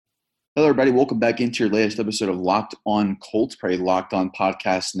Hello, everybody. Welcome back into your latest episode of Locked On Colts, part of the Locked On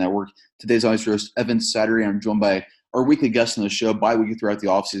Podcast Network. Today's honest host, Evan Saturday. I'm joined by our weekly guest on the show, bi-weekly throughout the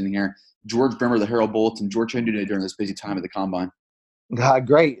offseason here, George Brimmer, the Herald Bulletin. George, how are you doing during this busy time at the Combine?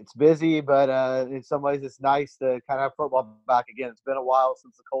 Great. It's busy, but in some ways it's nice to kind of have football back again. It's been a while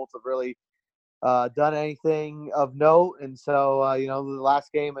since the Colts have really done anything of note. And so, the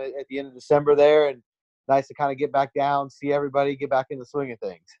last game at the end of December there, and nice to kind of get back down, see everybody get back in the swing of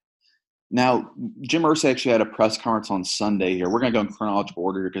things. Now, Jim Irsay actually had a press conference on Sunday here. We're going to go in chronological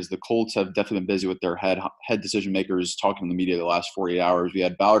order because the Colts have definitely been busy with their head decision makers talking to the media the last 48 hours. We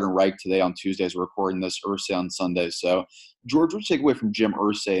had Ballard and Reich today on Tuesdays. We're recording this, Irsay on Sunday. So, George, what'd you take away from Jim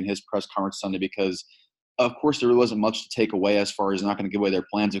Irsay and his press conference Sunday? Because, of course, there really wasn't much to take away as far as not going to give away their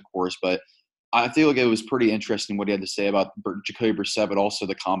plans, of course. But I feel like it was pretty interesting what he had to say about Jacoby Brissett, but also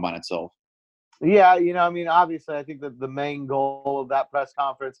the Combine itself. Yeah, obviously I think that the main goal of that press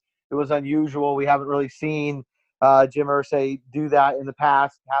conference, it was unusual. We haven't really seen Jim Irsay do that in the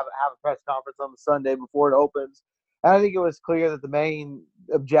past, have a press conference on the Sunday before it opens. And I think it was clear that the main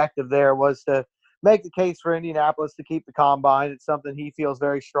objective there was to make the case for Indianapolis to keep the Combine. It's something he feels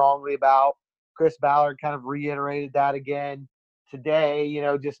very strongly about. Chris Ballard kind of reiterated that again today,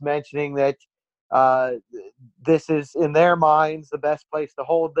 just mentioning that uh, this is, in their minds, the best place to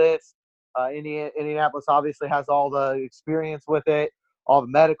hold this. Indianapolis obviously has all the experience with it, all the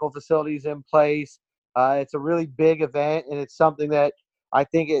medical facilities in place. It's a really big event, and it's something that I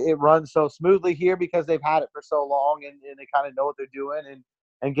think it runs so smoothly here because they've had it for so long, and they kind of know what they're doing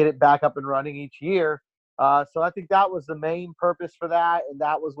and get it back up and running each year. So I think that was the main purpose for that, and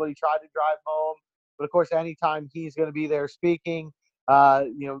that was what he tried to drive home. But, of course, anytime he's going to be there speaking,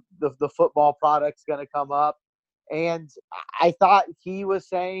 the football product's going to come up. And I thought he was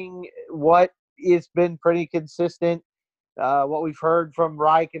saying what has been pretty consistent, what we've heard from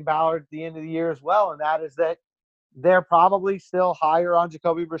Reich and Ballard at the end of the year as well, and that is that they're probably still higher on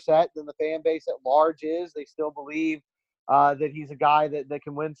Jacoby Brissett than the fan base at large is. They still believe that he's a guy that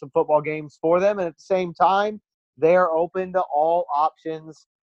can win some football games for them. And at the same time, they're open to all options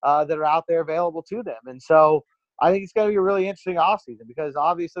that are out there available to them. And so I think it's going to be a really interesting offseason because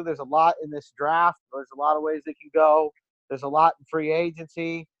obviously there's a lot in this draft. There's a lot of ways they can go. There's a lot in free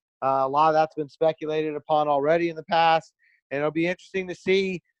agency. A lot of that's been speculated upon already in the past. And it'll be interesting to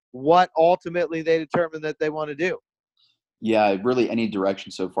see what ultimately they determine that they want to do. Yeah, really any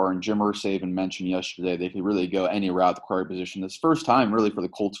direction so far. And Jim Irsay even mentioned yesterday they could really go any route at the quarterback position. It's first time really for the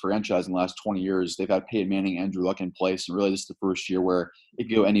Colts franchise in the last 20 years. They've had Peyton Manning, Andrew Luck in place, and really this is the first year where it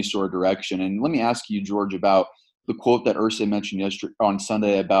could go any sort of direction. And let me ask you, George, about the quote that Irsay mentioned yesterday on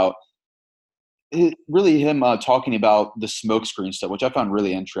Sunday about really him talking about the smoke screen stuff, which I found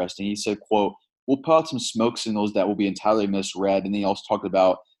really interesting. He said, quote, "We'll put out some smoke signals that will be entirely misread." And then he also talked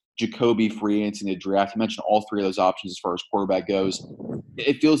about Jacoby, free agency, and the draft. He mentioned all three of those options as far as quarterback goes.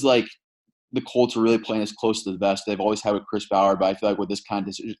 It feels like the Colts are really playing as close to the vest they've always had with Chris Ballard, but I feel like with this kind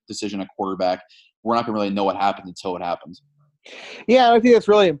of decision at quarterback, we're not going to really know what happens until it happens. Yeah, I think that's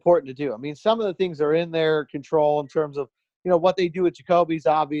really important to do. I mean, some of the things are in their control in terms of, what they do with Jacoby's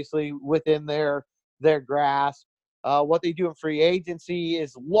obviously within their grasp. What they do in free agency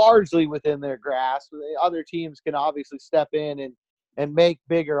is largely within their grasp. Other teams can obviously step in and make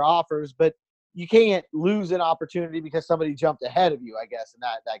bigger offers, but you can't lose an opportunity because somebody jumped ahead of you, I guess, in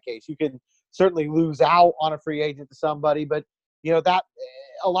that case. You can certainly lose out on a free agent to somebody, but that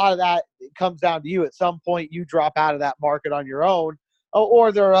a lot of that comes down to you. At some point, you drop out of that market on your own,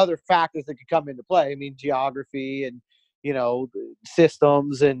 or there are other factors that could come into play. I mean, geography and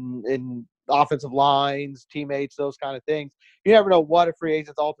systems and offensive lines, teammates, those kind of things. You never know what a free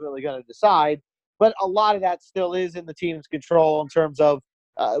agent's ultimately going to decide, but a lot of that still is in the team's control in terms of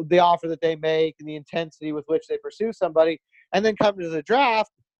the offer that they make and the intensity with which they pursue somebody. And then come to the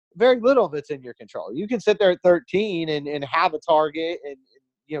draft, very little of it's in your control. You can sit there at 13 and have a target and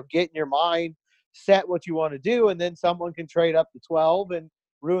get in your mind, set what you want to do, and then someone can trade up to 12 and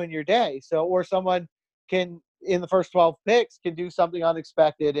ruin your day. So, or someone can, in the first 12 picks, can do something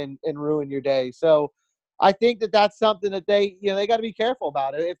unexpected and ruin your day. So I think that that's something that they got to be careful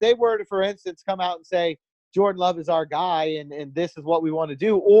about it. If they were to, for instance, come out and say, Jordan Love is our guy and this is what we want to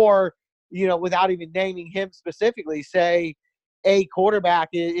do, or, without even naming him specifically, say a quarterback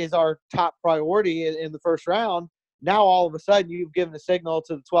is our top priority in the first round. Now, all of a sudden, you've given a signal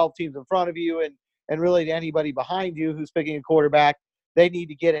to the 12 teams in front of you and really to anybody behind you who's picking a quarterback. They need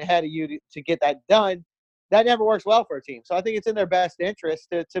to get ahead of you to get that done. That never works well for a team. So I think it's in their best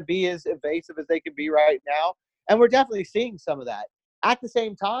interest to be as evasive as they can be right now. And we're definitely seeing some of that. At the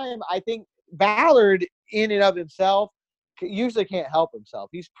same time, I think Ballard, in and of himself, usually can't help himself.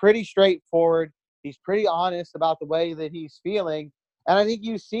 He's pretty straightforward. He's pretty honest about the way that he's feeling. And I think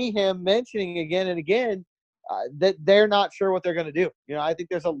you see him mentioning again and again that they're not sure what they're going to do. I think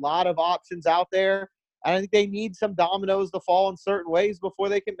there's a lot of options out there. And I think they need some dominoes to fall in certain ways before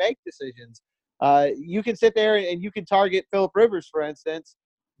they can make decisions. You can sit there and you can target Phillip Rivers, for instance,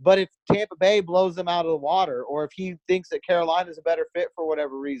 but if Tampa Bay blows them out of the water, or if he thinks that Carolina is a better fit for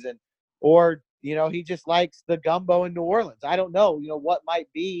whatever reason, or he just likes the gumbo in New Orleans. I don't know, what might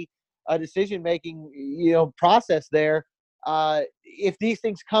be a decision-making, process there. If these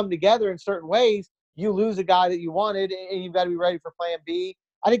things come together in certain ways, you lose a guy that you wanted, and you've got to be ready for plan B.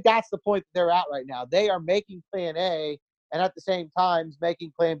 I think that's the point that they're at right now. They are making plan A, and at the same time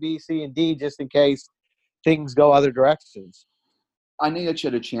making plan B, C, and D just in case things go other directions. I know that you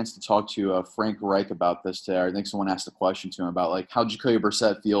had a chance to talk to Frank Reich about this today. I think someone asked a question to him about like how Jacoby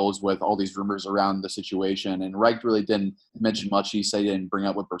Brissett feels with all these rumors around the situation, and Reich really didn't mention much. He said he didn't bring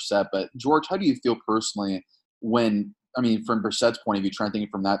up with Brissett, but George, how do you feel personally when, from Brissett's point of view, trying to think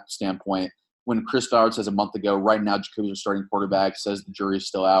from that standpoint, when Chris Ballard says a month ago, right now Jacoby's a starting quarterback, says the jury's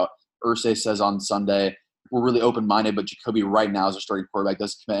still out. Irsay says on Sunday, we're really open-minded, but Jacoby right now is a starting quarterback,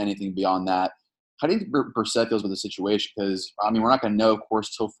 doesn't commit anything beyond that. How do you think Brissett feels with the situation? Because, we're not going to know, of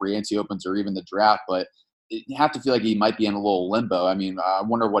course, till free agency opens or even the draft, but you have to feel like he might be in a little limbo. I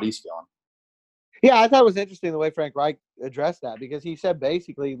wonder what he's feeling. Yeah, I thought it was interesting the way Frank Reich addressed that, because he said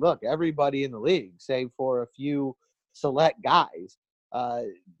basically, look, everybody in the league, save for a few select guys,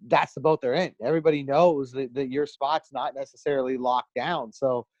 that's the boat they're in. Everybody knows that your spot's not necessarily locked down.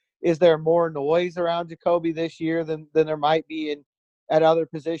 So is there more noise around Jacoby this year than there might be at other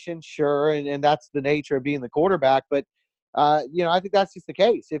positions? Sure, and that's the nature of being the quarterback. But, I think that's just the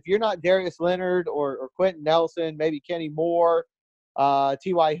case. If you're not Darius Leonard or Quentin Nelson, maybe Kenny Moore,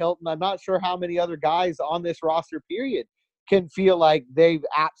 T.Y. Hilton, I'm not sure how many other guys on this roster, period, can feel like they've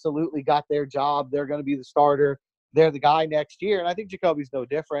absolutely got their job. They're going to be the starter. They're the guy next year. And I think Jacoby's no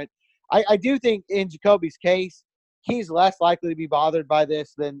different. I do think in Jacoby's case, he's less likely to be bothered by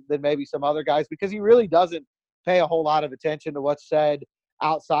this than maybe some other guys, because he really doesn't pay a whole lot of attention to what's said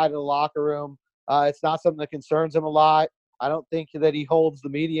outside of the locker room. It's not something that concerns him a lot. I don't think that he holds the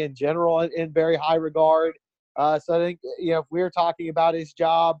media in general in very high regard. So I think, if we're talking about his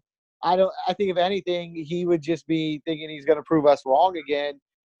job, I think if anything, he would just be thinking he's going to prove us wrong again.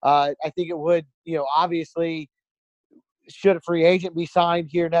 I think it would, obviously, should a free agent be signed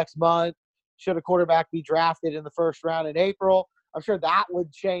here next month? Should a quarterback be drafted in the first round in April? I'm sure that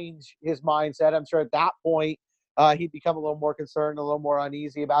would change his mindset. I'm sure at that point he'd become a little more concerned, a little more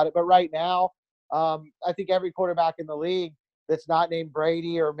uneasy about it. But right now, I think every quarterback in the league that's not named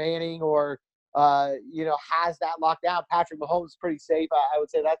Brady or Manning or has that locked down. Patrick Mahomes is pretty safe. I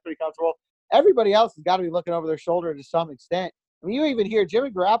would say that's pretty comfortable. Everybody else has got to be looking over their shoulder to some extent. You even hear Jimmy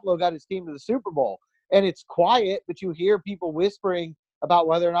Garoppolo got his team to the Super Bowl, and it's quiet, but you hear people whispering about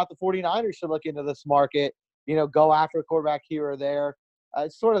whether or not the 49ers should look into this market, go after a quarterback here or there.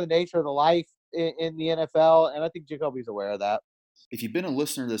 It's sort of the nature of the life in the NFL, and I think Jacoby's aware of that. If you've been a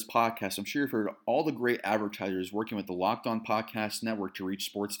listener to this podcast, I'm sure you've heard all the great advertisers working with the Locked On Podcast Network to reach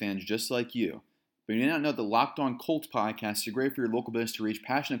sports fans just like you. But you may not know the Locked On Colts podcast is great for your local business to reach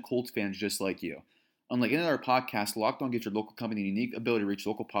passionate Colts fans just like you. Unlike any other podcast, Locked On gives your local company a unique ability to reach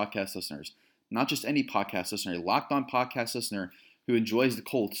local podcast listeners. Not just any podcast listener, a Locked On podcast listener who enjoys the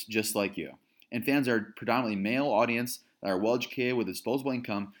Colts just like you. And fans are predominantly male audience that are well-educated with disposable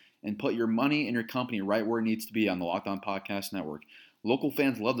income and put your money and your company right where it needs to be on the Locked On Podcast Network. Local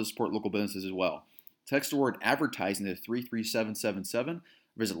fans love to support local businesses as well. Text the word advertising to 33777.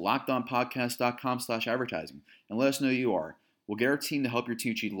 Visit LockedOnPodcast.com/advertising and let us know who you are. We'll get our team to help your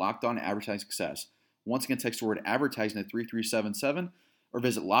team achieve Locked On advertising success. Once again, text the word advertising to 3377 or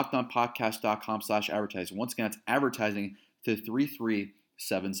visit LockedOnPodcast.com/advertising. Once again, that's advertising to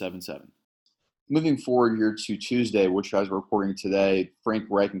 33777. Moving forward here to Tuesday, which as we're reporting today, Frank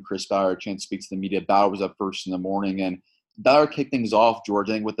Reich and Chris Ballard had a chance to speak to the media. Ballard was up first in the morning, and Ballard kicked things off, George,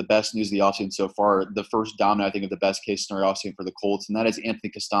 I think with the best news of the offseason so far, the first domino, I think, of the best case scenario offseason for the Colts, and that is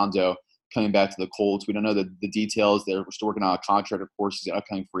Anthony Castonzo coming back to the Colts. We don't know the details. We're still working on a contract, of course. He's an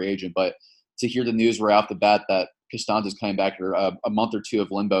upcoming free agent, but to hear the news right off the bat that Castonzo is coming back after a month or two of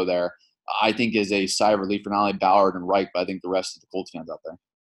limbo there, I think is a sigh of relief for not only Ballard and Reich, but I think the rest of the Colts fans out there.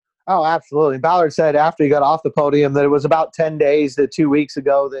 Oh, absolutely. Ballard said after he got off the podium that it was about 10 days to 2 weeks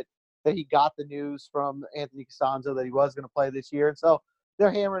ago that he got the news from Anthony Castonzo that he was going to play this year. And so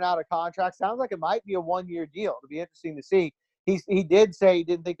they're hammering out a contract. Sounds like it might be a one-year deal. It'll be interesting to see. He did say he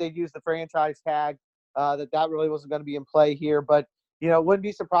didn't think they'd use the franchise tag, that really wasn't going to be in play here. But, it wouldn't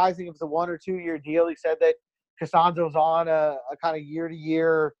be surprising if it's a 1 or 2 year deal. He said that Costanzo's on a kind of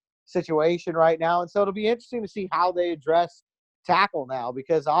year-to-year situation right now. And so it'll be interesting to see how they address tackle now,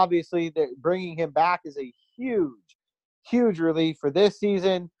 because obviously bringing him back is a huge relief for this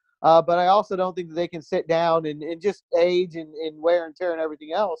season. But I also don't think that they can sit down and just age and wear and tear and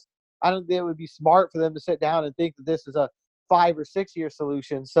everything else. I don't think it would be smart for them to sit down and think that this is a 5 or 6 year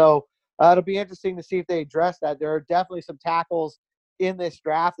solution. So it'll be interesting to see if they address that. There are definitely some tackles in this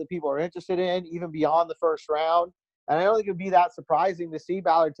draft that people are interested in, even beyond the first round. And I don't think it would be that surprising to see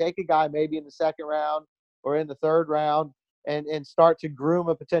Ballard take a guy maybe in the second round or in the third round and start to groom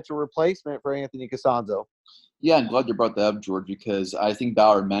a potential replacement for Anthony Costanzo. Yeah, I'm glad you brought that up, George, because I think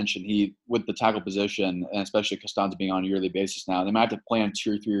Ballard mentioned with the tackle position, and especially Costanzo being on a yearly basis now, they might have to plan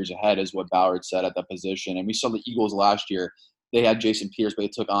 2 or 3 years ahead, is what Ballard said at that position. And we saw the Eagles last year. They had Jason Peters, but they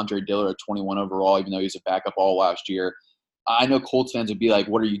took Andre Dillard at 21 overall, even though he was a backup all last year. I know Colts fans would be like,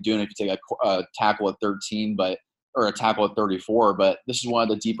 what are you doing if you take a tackle at 13, or a tackle at 34? But this is one of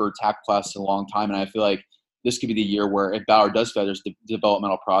the deeper tackle classes in a long time, and I feel like this could be the year where if Ballard does feather this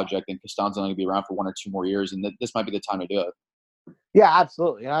developmental project, and Costanzo's going to be around for 1 or 2 more years, and this might be the time to do it. Yeah,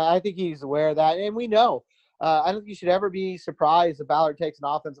 absolutely. And I think he's aware of that. And we know. I don't think you should ever be surprised if Ballard takes an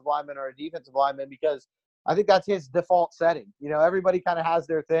offensive lineman or a defensive lineman, because I think that's his default setting. Everybody kind of has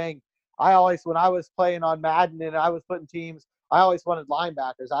their thing. When I was playing on Madden and I was putting teams, I always wanted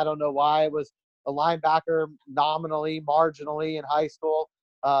linebackers. I don't know why. I was a linebacker nominally, marginally in high school.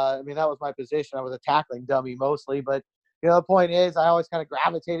 That was my position. I was a tackling dummy mostly. But, the point is I always kind of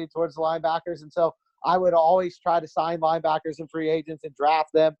gravitated towards the linebackers. And so I would always try to sign linebackers and free agents and draft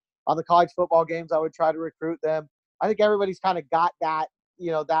them. On the college football games, I would try to recruit them. I think everybody's kind of got that,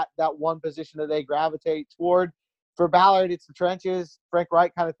 that one position that they gravitate toward. For Ballard, it's the trenches. Frank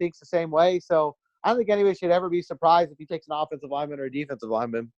Reich kind of thinks the same way. So I don't think anybody should ever be surprised if he takes an offensive lineman or a defensive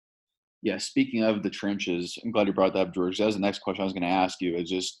lineman. Yeah, speaking of the trenches, I'm glad you brought that up, George. That was the next question I was going to ask you.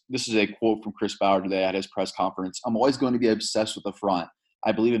 This is a quote from Chris Ballard today at his press conference. I'm always going to be obsessed with the front.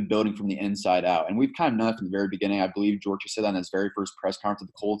 I believe in building from the inside out. And we've kind of known it from the very beginning. I believe George said that in his very first press conference with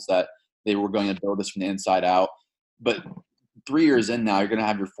the Colts, that they were going to build this from the inside out. But 3 years in now, you're going to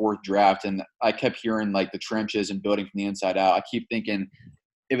have your 4th draft. And I kept hearing like the trenches and building from the inside out. I keep thinking,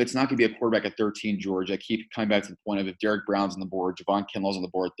 if it's not going to be a quarterback at 13, George, I keep coming back to the point of if Derek Brown's on the board, Javon Kinlaw's on the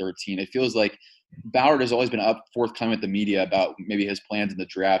board at 13. It feels like Ballard has always been forthcoming with the media about maybe his plans in the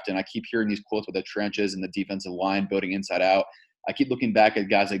draft. And I keep hearing these quotes with the trenches and the defensive line building inside out. I keep looking back at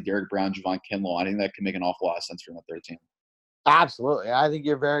guys like Derek Brown, Javon Kinlaw. I think that could make an awful lot of sense for him at 13. Absolutely. I think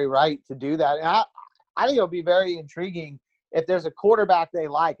you're very right to do that. And I think it'll be very intriguing if there's a quarterback they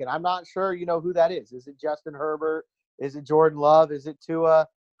like. And I'm not sure, who that is. Is it Justin Herbert? Is it Jordan Love? Is it Tua?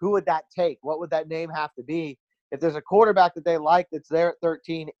 Who would that take? What would that name have to be? If there's a quarterback that they like that's there at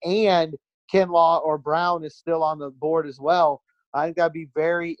 13 and Kinlaw or Brown is still on the board as well, I think that'd be a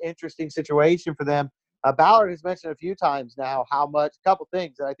very interesting situation for them. Ballard has mentioned a few times now a couple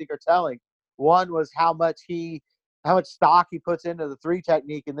things that I think are telling. One was how much stock he puts into the 3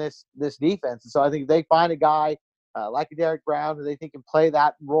 technique in this defense. And so I think if they find a guy like a Derek Brown who they think can play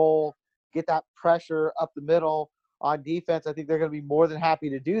that role, get that pressure up the middle on defense, I think they're going to be more than happy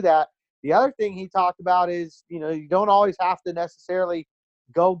to do that. The other thing he talked about is, you don't always have to necessarily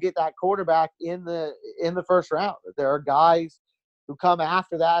go get that quarterback in the first round. There are guys who come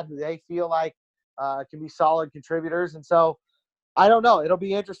after that who they feel like can be solid contributors. And so I don't know. It'll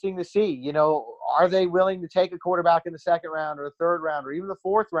be interesting to see, are they willing to take a quarterback in the second round or the third round or even the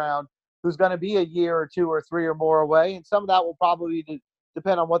 4th round who's going to be a year or 2 or 3 or more away? And some of that will probably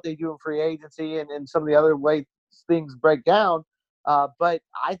depend on what they do in free agency and some of the other ways things break down. But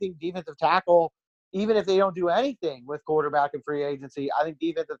I think defensive tackle, even if they don't do anything with quarterback and free agency, I think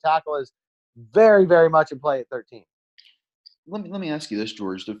defensive tackle is very, very much in play at 13. Let me ask you this,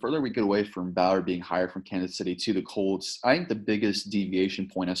 George. The further we get away from Ballard being hired from Kansas City to the Colts, I think the biggest deviation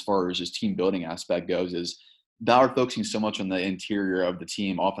point as far as his team building aspect goes is Ballard focusing so much on the interior of the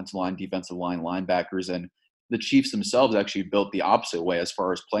team, offensive line, defensive line, linebackers, and the Chiefs themselves actually built the opposite way as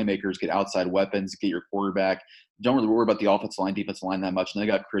far as playmakers, get outside weapons, get your quarterback. Don't really worry about the offensive line, defensive line that much. And they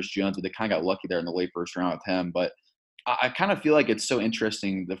got Chris Jones, but they kind of got lucky there in the late first round with him. But I kind of feel like it's so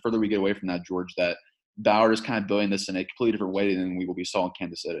interesting the further we get away from that, George, that Ballard is kind of building this in a completely different way than we saw in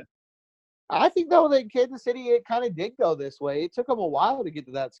Kansas City. I think, though, that in Kansas City, it kind of did go this way. It took them a while to get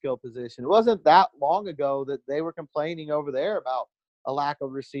to that skill position. It wasn't that long ago that they were complaining over there about a lack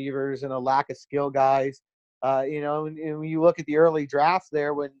of receivers and a lack of skill guys. And when you look at the early drafts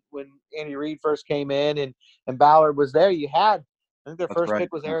there, when Andy Reid first came in and Ballard was there, I think their first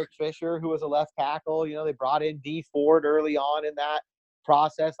pick was Eric Fisher, who was a left tackle. They brought in Dee Ford early on in that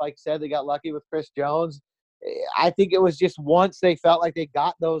process. Like I said, they got lucky with Chris Jones. I think it was just once they felt like they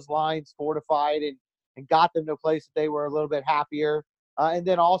got those lines fortified and got them to a place that they were a little bit happier. And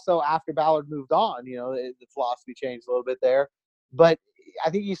then also after Ballard moved on, the philosophy changed a little bit there. But I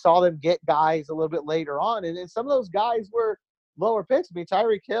think you saw them get guys a little bit later on. And some of those guys were lower picks. I mean,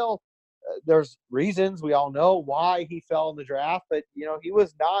 Tyreek Hill, there's reasons we all know why he fell in the draft, but he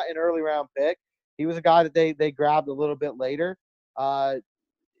was not an early round pick. He was a guy that they grabbed a little bit later.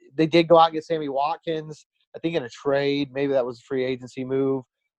 They did go out and get Sammy Watkins, I think in a trade. Maybe that was a free agency move.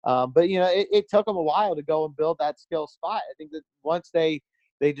 But it took them a while to go and build that skill spot. I think that once they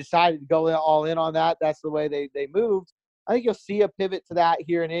decided to go all in on that, that's the way they moved. I think you'll see a pivot to that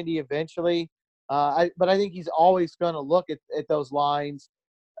here in Indy eventually. But I think he's always going to look at those lines.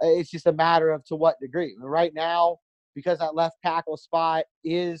 It's just a matter of to what degree. I mean, right now, because that left tackle spot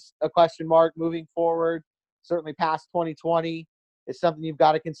is a question mark moving forward, certainly past 2020, is something you've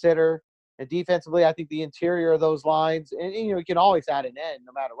got to consider. And defensively, I think the interior of those lines, and you can always add an end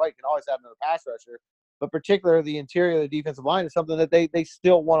no matter what. You can always add another pass rusher. But particularly the interior of the defensive line is something that they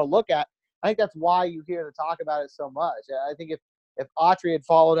still want to look at. I think that's why you hear the talk about it so much. I think if Autry had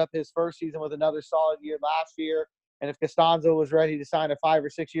followed up his first season with another solid year last year, and if Costanzo was ready to sign a 5 or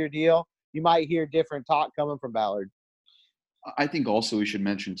 6 year deal, you might hear different talk coming from Ballard. I think also we should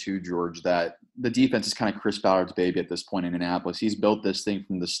mention too, George, that the defense is kind of Chris Ballard's baby at this point in Indianapolis. He's built this thing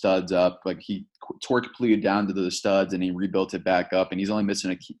from the studs up. Like he tore completely down to the studs and he rebuilt it back up. And he's only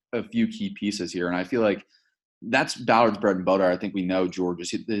missing a few key pieces here. And I feel like that's Ballard's bread and butter. I think we know, George,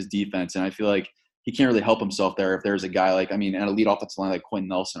 is his defense. And I feel like he can't really help himself there if there's a guy like, an elite offensive line like Quentin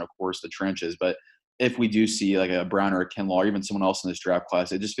Nelson, of course, the trenches. But if we do see like a Brown or a Kinlaw or even someone else in this draft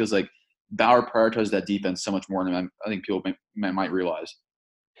class, it just feels like Ballard prioritizes that defense so much more than I think people might realize.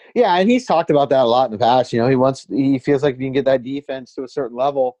 Yeah, and he's talked about that a lot in the past. He feels like if you can get that defense to a certain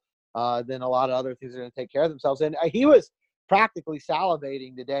level, then a lot of other things are going to take care of themselves. And he was practically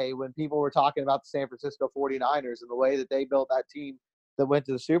salivating today when people were talking about the San Francisco 49ers and the way that they built that team that went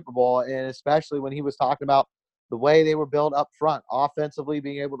to the Super Bowl, and especially when he was talking about the way they were built up front, offensively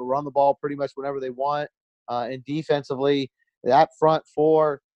being able to run the ball pretty much whenever they want, and defensively that front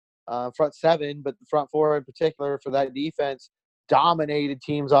seven, but the front four in particular for that defense dominated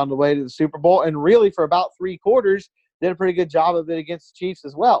teams on the way to the Super Bowl, and really for about 3 quarters did a pretty good job of it against the Chiefs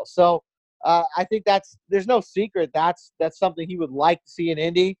as well. So I think there's no secret that's something he would like to see in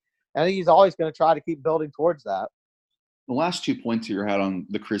Indy. I think he's always going to try to keep building towards that. The last 2 points you had on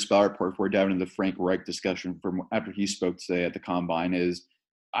the Chris Ballard part before diving into the Frank Reich discussion from after he spoke today at the Combine is,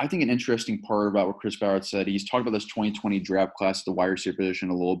 I think, an interesting part about what Chris Ballard said. He's talked about this 2020 draft class, the wide receiver position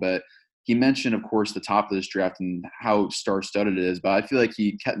a little bit. He mentioned, of course, the top of this draft and how star-studded it is, but I feel like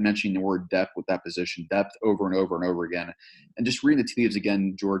he kept mentioning the word depth with that position, depth over and over and over again. And just reading the tea leaves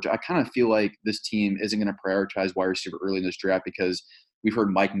again, George, I kind of feel like this team isn't going to prioritize wide receiver early in this draft because we've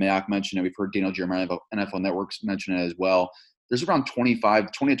heard Mike Mayock mention it. We've heard Daniel Jeremiah of NFL Networks mention it as well. There's around 20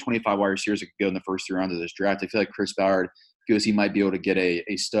 to 25 wide receivers that could go in the first 3 rounds of this draft. I feel like Chris Ballard feels he might be able to get a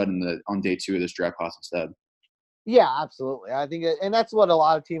stud on day 2 of this draft class instead. Yeah, absolutely. I think, and that's what a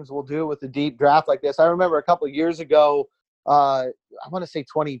lot of teams will do with a deep draft like this. I remember a couple of years ago, I want to say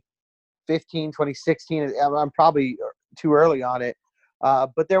 2015, 2016. I'm probably too early on it,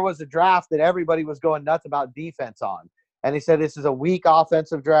 but there was a draft that everybody was going nuts about defense on, and they said this is a weak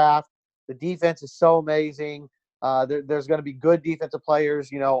offensive draft. The defense is so amazing. There's going to be good defensive players,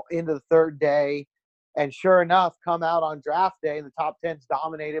 into the 3rd day, and sure enough, come out on draft day, and the top 10 is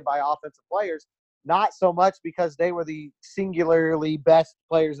dominated by offensive players. Not so much because they were the singularly best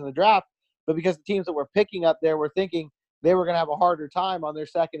players in the draft, but because the teams that were picking up there were thinking they were going to have a harder time on their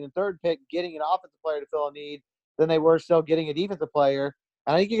 2nd and 3rd pick getting an offensive player to fill a need than they were still getting a defensive player.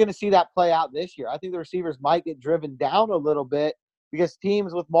 And I think you're going to see that play out this year. I think the receivers might get driven down a little bit because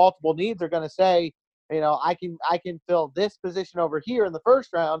teams with multiple needs are going to say, I can fill this position over here in the 1st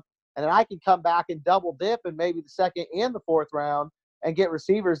round, and then I can come back and double dip in maybe the 2nd and the 4th round and get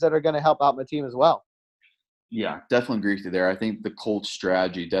receivers that are going to help out my team as well. Yeah, definitely agree with you there. I think the Colts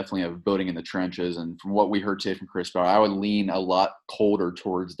strategy definitely of building in the trenches. And from what we heard today from Chris Ballard, I would lean a lot colder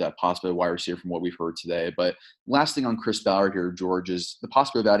towards that possible wide receiver from what we've heard today. But last thing on Chris Ballard here, George, is the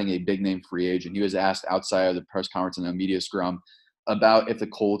possibility of adding a big name free agent. He was asked outside of the press conference in the media scrum about if the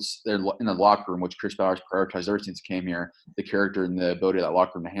Colts, they're in the locker room, which Chris Ballard's prioritized ever since he came here, the character and the ability of that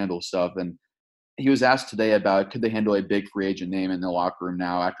locker room to handle stuff. And he was asked today about could they handle a big free agent name in the locker room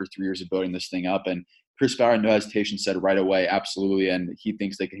now after 3 years of building this thing up. And Chris Ballard, no hesitation, said right away, absolutely, and he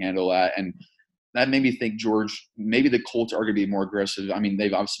thinks they can handle that. And that made me think, George, maybe the Colts are going to be more aggressive. I mean,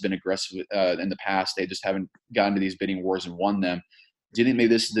 they've obviously been aggressive in the past. They just haven't gotten to these bidding wars and won them. do you think maybe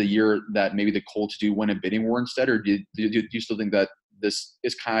this is the year that maybe the Colts do win a bidding war instead, or do you still think that this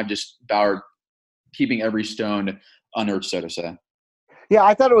is kind of just Ballard keeping every stone unearthed, so to say? Yeah,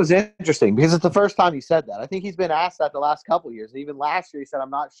 I thought it was interesting because it's the first time he said that. I think he's been asked that the last couple of years. Even last year, he said, "I'm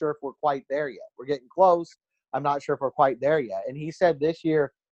not sure if we're quite there yet. We're getting close. I'm not sure if we're quite there yet." And he said this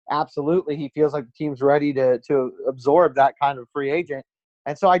year, absolutely, he feels like the team's ready to absorb that kind of free agent.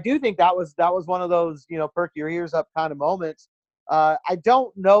 And so I do think that was one of those, perk your ears up kind of moments. I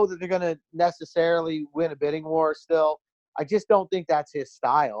don't know that they're going to necessarily win a bidding war still. I just don't think that's his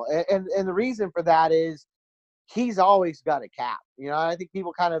style. And the reason for that is he's always got a cap. I think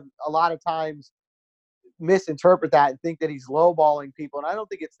people kind of a lot of times misinterpret that and think that he's lowballing people. And I don't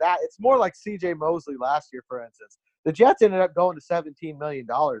think it's that. It's more like CJ Mosley last year, for instance. The Jets ended up going to $17 million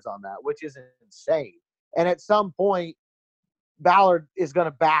on that, which is insane. And at some point, Ballard is going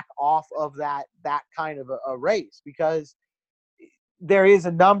to back off of that kind of a race because there is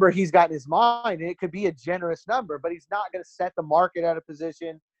a number he's got in his mind, and it could be a generous number, but he's not going to set the market at a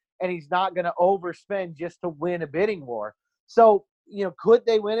position, and he's not going to overspend just to win a bidding war. So, could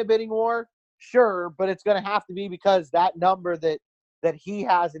they win a bidding war? Sure, but it's going to have to be because that number that he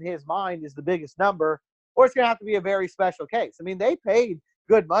has in his mind is the biggest number, or it's going to have to be a very special case. I mean, they paid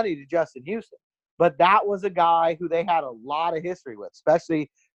good money to Justin Houston, but that was a guy who they had a lot of history with,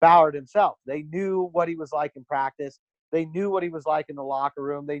 especially Ballard himself. They knew what he was like in practice. They knew what he was like in the locker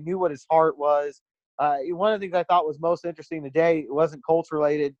room. They knew what his heart was. One of the things I thought was most interesting today, it wasn't Colts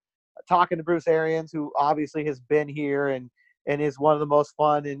related, talking to Bruce Arians, who obviously has been here and is one of the most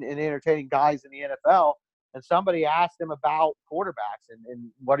fun and entertaining guys in the NFL. And somebody asked him about quarterbacks and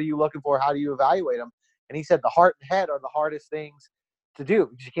what are you looking for? How do you evaluate them? And he said the heart and head are the hardest things to do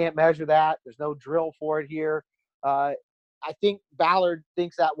because you can't measure that. There's no drill for it here. I think Ballard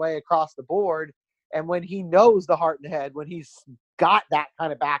thinks that way across the board. And when he knows the heart and head, when he's got that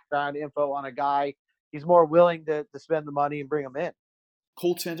kind of background info on a guy, he's more willing to spend the money and bring him in.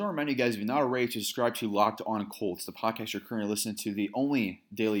 Colts fans, I want to remind you guys, if you're not already, to subscribe to Locked On Colts, the podcast you're currently listening to, the only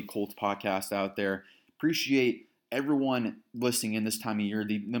daily Colts podcast out there. Appreciate everyone listening in this time of year.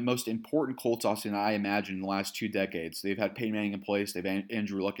 The most important Colts offseason I imagine in the last 2 decades. They've had Peyton Manning in place. They've had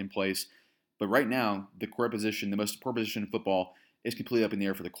Andrew Luck in place. But right now, the core position, the most important position in football, is completely up in the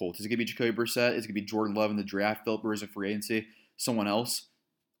air for the Colts. Is it going to be Jacoby Brissett? Is it going to be Jordan Love in the draft? Philip Rivers in free agency? Someone else?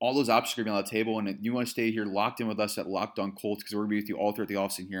 All those options are going to be on the table, and you want to stay here locked in with us at Locked On Colts because we're going to be with you all throughout the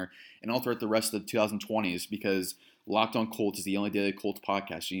offseason here and all throughout the rest of the 2020s because Locked On Colts is the only daily Colts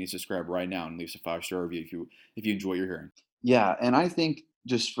podcast. You need to subscribe right now and leave us a 5-star review if you enjoy your hearing. Yeah, and I think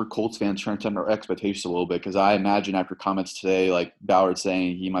just for Colts fans trying to temper expectations a little bit because I imagine after comments today, like Ballard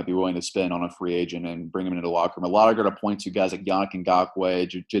saying he might be willing to spend on a free agent and bring him into the locker room, a lot are going to point to guys like Yannick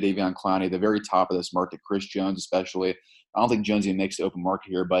Ngakoue, Jadeveon Clowney, the very top of this market, Chris Jones especially. I don't think Jones even makes the open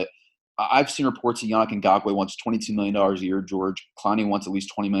market here, but I've seen reports that Yannick Ngakoue wants $22 million a year, George. Clowney wants at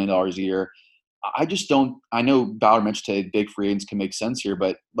least $20 million a year. I just don't – I know Ballard mentioned today big free agents can make sense here,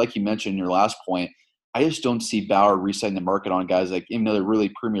 but like you mentioned in your last point, I just don't see Ballard resetting the market on guys like – even though they're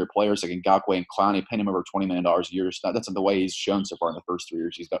really premier players like Ngakoue and Clowney, paying him over $20 million a year. That's not the way he's shown so far in the first 3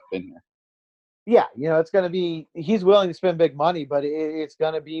 years he's been here. Yeah, it's going to be – he's willing to spend big money, but it's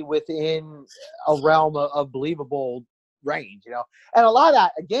going to be within a realm of believable range, And a lot of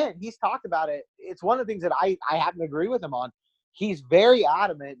that, again, he's talked about it. It's one of the things that I happen to agree with him on. He's very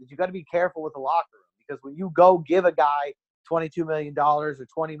adamant that you got to be careful with the locker room because when you go give a guy $22 million or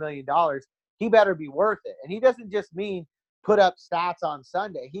 $20 million, he better be worth it. And he doesn't just mean put up stats on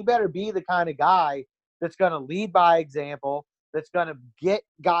Sunday. He better be the kind of guy that's going to lead by example, that's going to get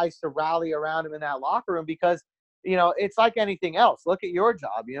guys to rally around him in that locker room because, it's like anything else. Look at your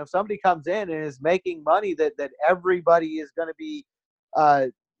job. If somebody comes in and is making money that everybody is going to be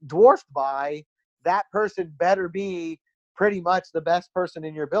dwarfed by, that person better be pretty much the best person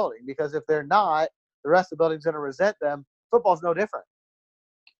in your building because if they're not, the rest of the building's going to resent them. Football's no different.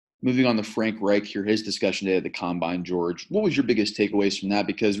 Moving on to Frank Reich here, his discussion today at the Combine, George. What was your biggest takeaways from that?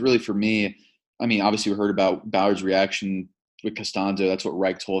 Because really for me, I mean, obviously we heard about Ballard's reaction with Costanzo. That's what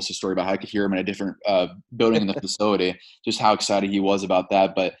Reich told us a story about how I could hear him in a different building in the facility, just how excited he was about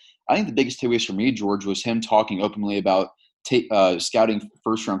that. But I think the biggest takeaways for me, George, was him talking openly about scouting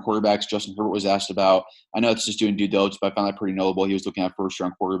first-round quarterbacks. Justin Herbert was asked about. I know it's just doing due diligence, but I found that pretty notable. He was looking at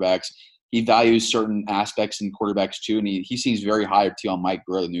first-round quarterbacks. He values certain aspects in quarterbacks too, and he seems very high too on Mike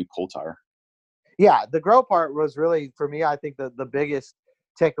Groh, the new Colts hire. Yeah, the Groh part was really, for me, I think the biggest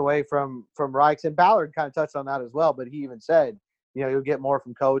takeaway from Reich, and Ballard kind of touched on that as well, but he even said, you'll get more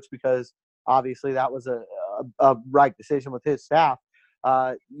from coach because obviously that was a right decision with his staff.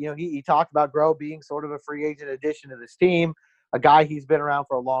 He talked about Groh being sort of a free agent addition to this team. a guy he's been around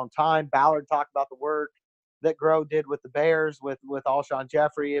for a long time. Ballard talked about the work that Groh did with the Bears, with Alshon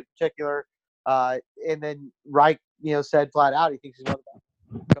Jeffrey in particular. And then Reich, said flat out he thinks he's one of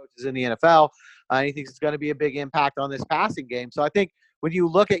the best coaches in the NFL. And he thinks it's going to be a big impact on this passing game. So I think when you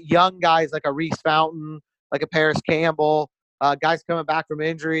look at young guys like a Reese Fountain, like a Paris Campbell, guys coming back from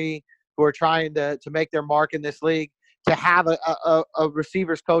injury who are trying to make their mark in this league, to have a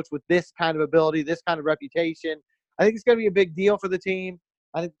receivers coach with this kind of ability, this kind of reputation, I think it's going to be a big deal for the team.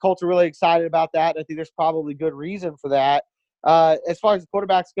 I think the Colts are really excited about that. I think there's probably good reason for that. As far as the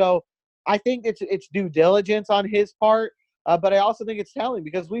quarterbacks go, I think it's due diligence on his part, but I also think it's telling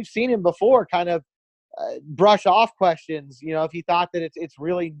because we've seen him before kind of brush off questions, if he thought that it's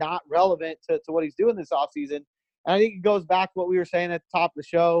really not relevant to what he's doing this offseason. And I think it goes back to what we were saying at the top of the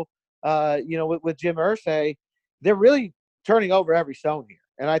show, with Jim Irsay. They're really turning over every stone here.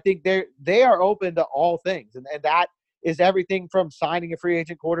 And I think they are open to all things. And that is everything from signing a free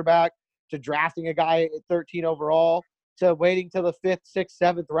agent quarterback to drafting a guy at 13 overall to waiting till the 5th, 6th,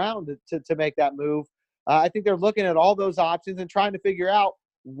 7th round to make that move. I think they're looking at all those options and trying to figure out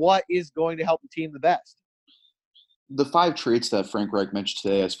what is going to help the team the best. The 5 traits that Frank Reich mentioned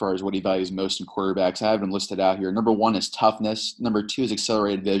today as far as what he values most in quarterbacks, I have them listed out here. Number 1 is toughness. Number 2 is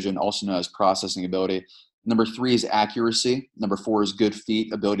accelerated vision, also known as processing ability. Number 3 is accuracy. Number 4 is good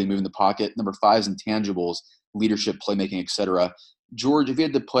feet, ability to move in the pocket. Number 5 is intangibles, leadership, playmaking, etc. George, if you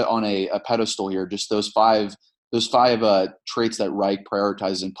had to put on a pedestal here, just those five traits that Reich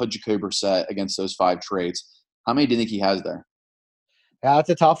prioritizes, and put Jacoby Brissett against those 5 traits, how many do you think he has there? Yeah, that's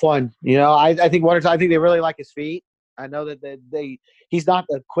a tough one. I think I think they really like his feet. I know that he's not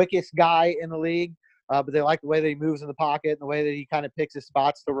the quickest guy in the league, but they like the way that he moves in the pocket and the way that he kind of picks his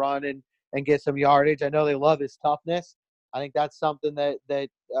spots to run and get some yardage. I know they love his toughness. I think that's something that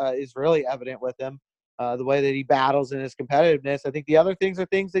is really evident with him, the way that he battles and his competitiveness. I think the other things are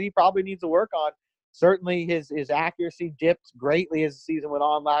things that he probably needs to work on. Certainly his accuracy dipped greatly as the season went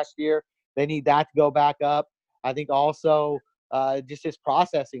on last year. They need that to go back up. I think also just his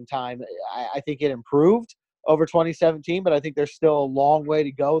processing time, I think it improved over 2017, but I think there's still a long way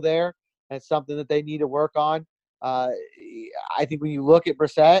to go there. And it's something that they need to work on. I think when you look at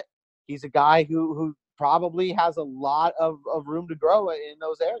Brissett, he's a guy who probably has a lot of room to grow in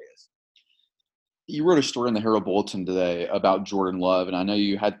those areas. You wrote a story in the Herald Bulletin today about Jordan Love, and I know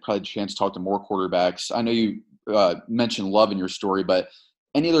you had probably a chance to talk to more quarterbacks. I know you mentioned Love in your story, but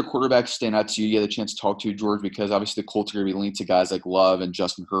any other quarterbacks stand out to you had a chance to talk to, George? Because obviously the Colts are going to be leaning to guys like Love and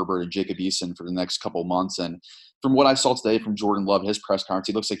Justin Herbert and Jacob Eason for the next couple of months. And from what I saw today from Jordan Love, his press conference,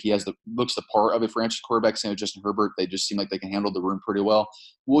 he looks like he has looks the part of a franchise quarterback. Same with Justin Herbert. They just seem like they can handle the room pretty well.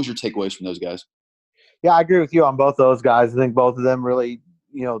 What was your takeaways from those guys? Yeah, I agree with you on both those guys. I think both of them really,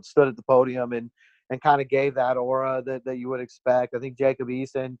 stood at the podium and kind of gave that aura that you would expect. I think Jacob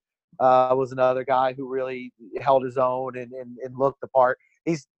Eason was another guy who really held his own and looked the part.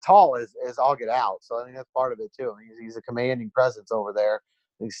 He's tall as all get out, so I think that's part of it too. I mean, he's a commanding presence over there.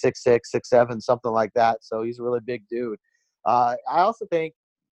 He's 6'6", 6'7", something like that. So he's a really big dude. I also think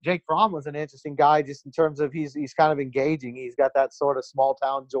Jake Fromm was an interesting guy just in terms of he's kind of engaging. He's got that sort of small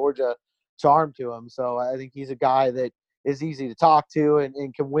town Georgia charm to him. So I think he's a guy that is easy to talk to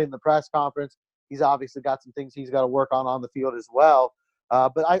and can win the press conference. He's obviously got some things he's got to work on the field as well.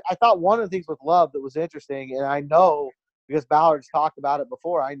 But I thought one of the things with Love that was interesting, and I know – because Ballard's talked about it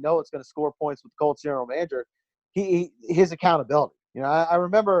before, I know it's going to score points with the Colts general manager, his accountability. I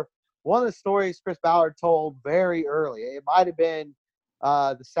remember one of the stories Chris Ballard told very early. It might have been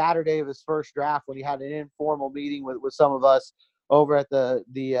the Saturday of his first draft when he had an informal meeting with some of us over at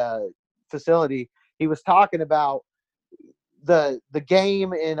the facility. He was talking about the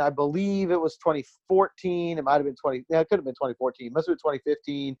game in, I believe it was 2014. It might have been it could have been 2014. It must have been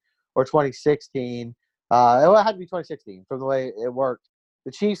 2015 or 2016. It had to be 2016 from the way it worked.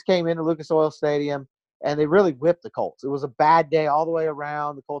 The Chiefs came into Lucas Oil Stadium, and they really whipped the Colts. It was a bad day all the way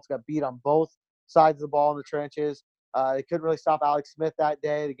around. The Colts got beat on both sides of the ball in the trenches. They couldn't really stop Alex Smith that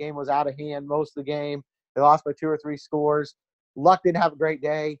day. The game was out of hand most of the game. They lost by 2 or 3 scores. Luck didn't have a great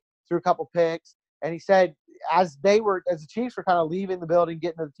day, threw a couple picks. And he said as the Chiefs were kind of leaving the building,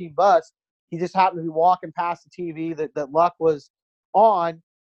 getting to the team bus, he just happened to be walking past the TV that Luck was on,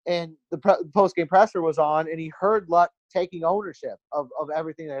 and the post-game presser was on, and he heard Luck taking ownership of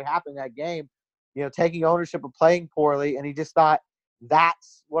everything that had happened in that game, taking ownership of playing poorly, and he just thought,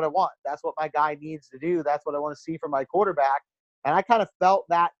 that's what I want. That's what my guy needs to do. That's what I want to see from my quarterback. And I kind of felt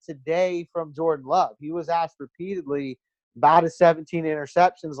that today from Jordan Love. He was asked repeatedly about his 17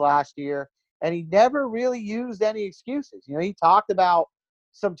 interceptions last year, and he never really used any excuses. He talked about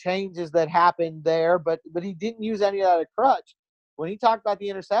some changes that happened there, but he didn't use any of that as a crutch. when he talked about the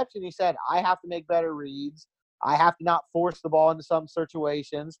interception, he said, I have to make better reads. I have to not force the ball into some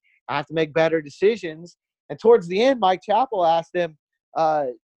situations. I have to make better decisions. And towards the end, Mike Chappell asked him,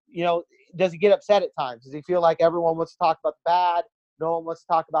 you know, does he get upset at times? Does he feel like everyone wants to talk about the bad? No one wants to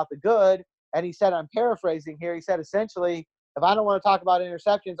talk about the good. And he said, I'm paraphrasing here. He said, essentially, if I don't want to talk about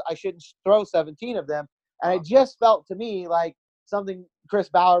interceptions, I shouldn't throw 17 of them. And it just felt to me like something Chris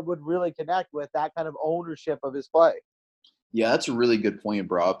Ballard would really connect with, that kind of ownership of his play. Yeah, that's a really good point you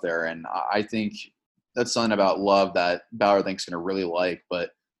brought up there, and I think that's something about Love that Ballard thinks going to really like.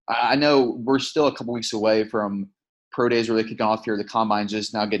 But I know we're still a couple weeks away from pro days really kicking off here. The combine's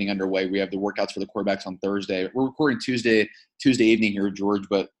just now getting underway. We have the workouts for the quarterbacks on Thursday. We're recording Tuesday evening here, George,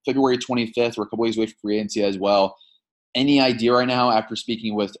 but February 25th, we're a couple weeks away from free agency as well. Any idea right now, after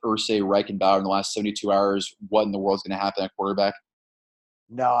speaking with Irsay, Reich, and Ballard in the last 72 hours, what in the world is going to happen at quarterback?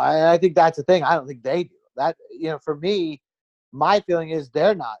 No, I think that's the thing. I don't think they do that. You know, for me, my feeling is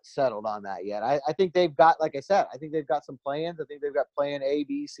they're not settled on that yet. I think they've got, like I said, I think they've got some plans. I think they've got plan A,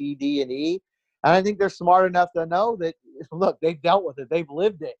 B, C, D, and E. And I think they're smart enough to know that, look, they've dealt with it. They've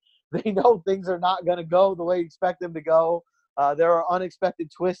lived it. They know things are not going to go the way you expect them to go. There are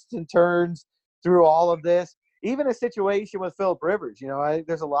unexpected twists and turns through all of this. Even a situation with Philip Rivers, you know, I think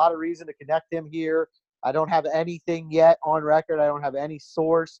there's a lot of reason to connect him here. I don't have anything yet on record. I don't have any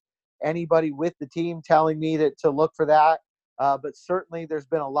source, anybody with the team telling me to look for that. But certainly there's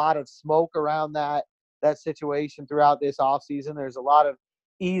been a lot of smoke around that situation throughout this offseason. There's a lot of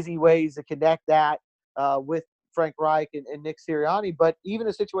easy ways to connect that with Frank Reich and Nick Sirianni. But even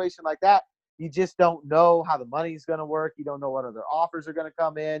a situation like that, you just don't know how the money's going to work. You don't know what other offers are going to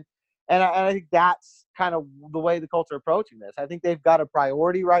come in. And I think that's kind of the way the Colts are approaching this. I think they've got a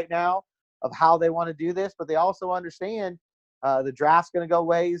priority right now of how they want to do this, but they also understand the draft's going to go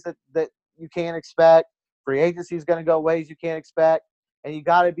ways that you can't expect. Free agency is going to go ways you can't expect, and you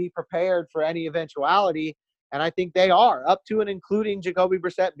got to be prepared for any eventuality. And I think they are, up to and including Jacoby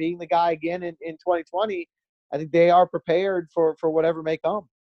Brissett being the guy again in 2020. I think they are prepared for whatever may come.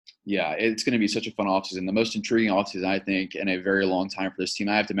 Yeah, it's going to be such a fun offseason. The most intriguing offseason, I think, in a very long time for this team.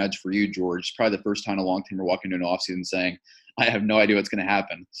 I have to imagine for you, George, it's probably the first time in a long time we're walking into an offseason saying, I have no idea what's going to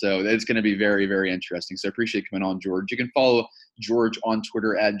happen. So it's going to be very, very interesting. So I appreciate coming on, George. You can follow George on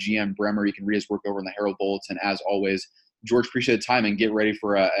Twitter at GM Bremer. You can read his work over in the Herald Bulletin. As always, George, appreciate the time and get ready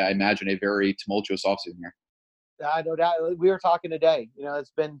for, I imagine, a very tumultuous offseason here. No doubt. We were talking today. You know,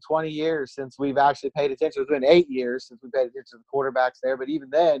 it's been 20 years since we've actually paid attention. It's been 8 years since we paid attention to the quarterbacks there. But even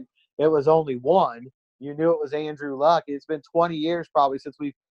then, it was only one. You knew it was Andrew Luck. It's been 20 years probably since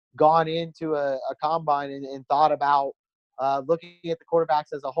we've gone into a combine and thought about looking at the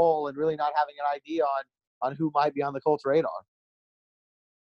quarterbacks as a whole and really not having an idea on who might be on the Colts radar.